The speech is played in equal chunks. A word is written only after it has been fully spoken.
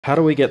How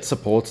do we get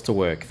supports to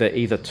work? They're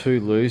either too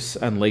loose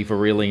and leave a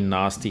really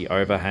nasty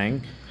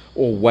overhang,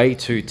 or way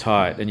too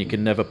tight and you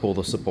can never pull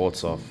the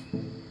supports off.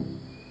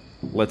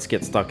 Let's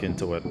get stuck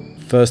into it.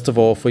 First of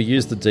all, if we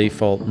use the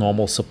default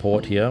normal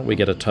support here, we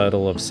get a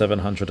total of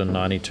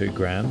 792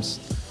 grams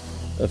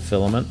of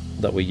filament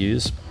that we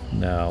use.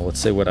 Now let's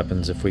see what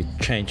happens if we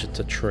change it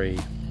to tree.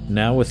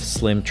 Now with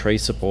slim tree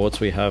supports,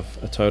 we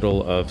have a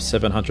total of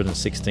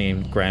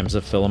 716 grams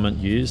of filament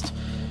used.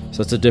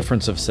 So it's a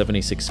difference of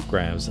 76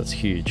 grams, that's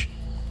huge.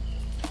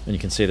 And you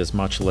can see there's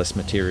much less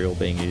material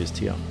being used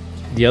here.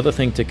 The other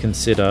thing to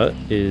consider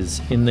is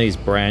in these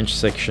branch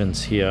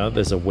sections here,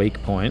 there's a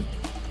weak point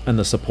and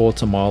the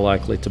supports are more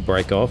likely to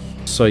break off.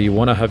 So you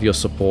want to have your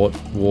support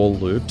wall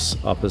loops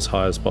up as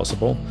high as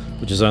possible,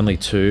 which is only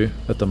 2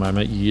 at the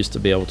moment. You used to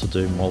be able to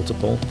do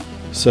multiple.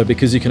 So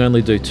because you can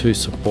only do 2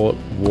 support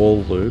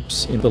wall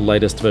loops in the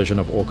latest version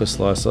of Orca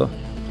Slicer,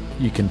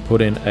 you can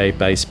put in a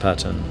base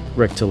pattern.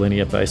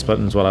 Rectilinear base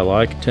pattern is what I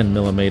like,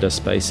 10mm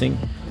spacing.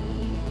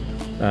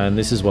 And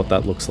this is what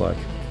that looks like.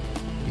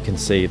 You can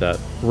see that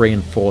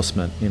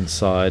reinforcement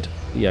inside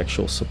the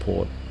actual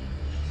support.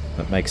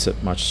 That makes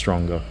it much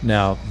stronger.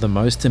 Now, the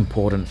most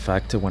important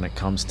factor when it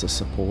comes to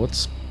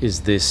supports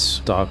is this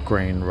dark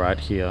green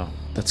right here.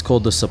 That's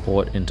called the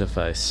support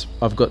interface.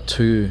 I've got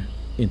 2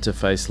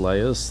 interface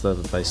layers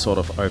that they sort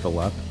of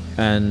overlap,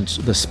 and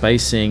the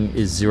spacing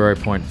is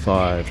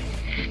 0.5.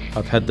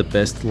 I've had the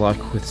best luck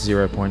with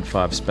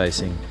 0.5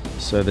 spacing.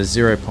 So there's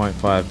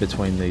 0.5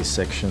 between these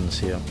sections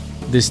here.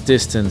 This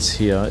distance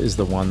here is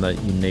the one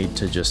that you need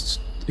to just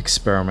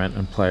experiment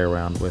and play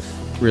around with.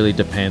 Really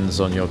depends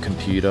on your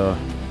computer,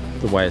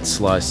 the way it's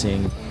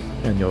slicing,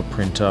 and your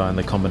printer, and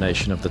the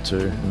combination of the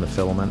two and the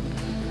filament.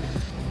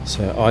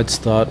 So I'd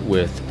start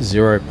with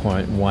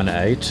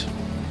 0.18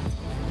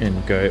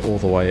 and go all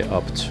the way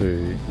up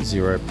to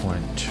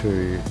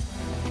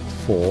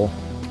 0.24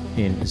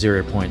 in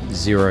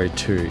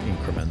 0.02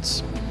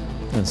 increments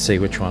and see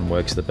which one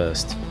works the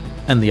best.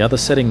 And the other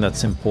setting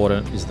that's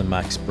important is the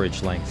max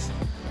bridge length.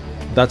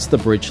 That's the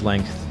bridge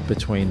length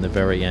between the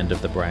very end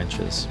of the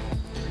branches.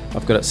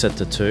 I've got it set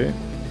to 2,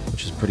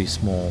 which is pretty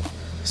small,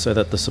 so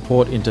that the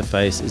support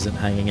interface isn't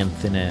hanging in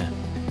thin air.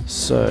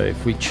 So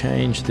if we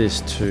change this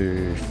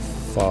to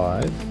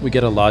 5, we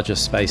get a larger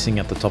spacing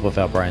at the top of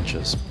our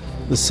branches.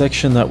 The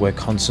section that we're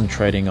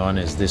concentrating on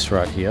is this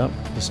right here,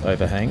 this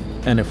overhang.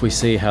 And if we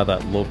see how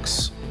that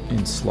looks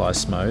in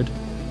slice mode,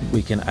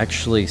 we can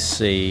actually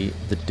see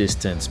the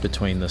distance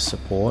between the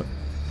support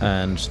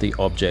and the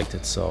object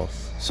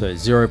itself. So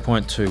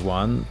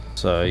 0.21,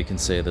 so you can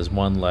see there's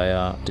 1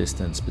 layer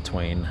distance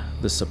between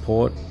the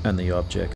support and the object.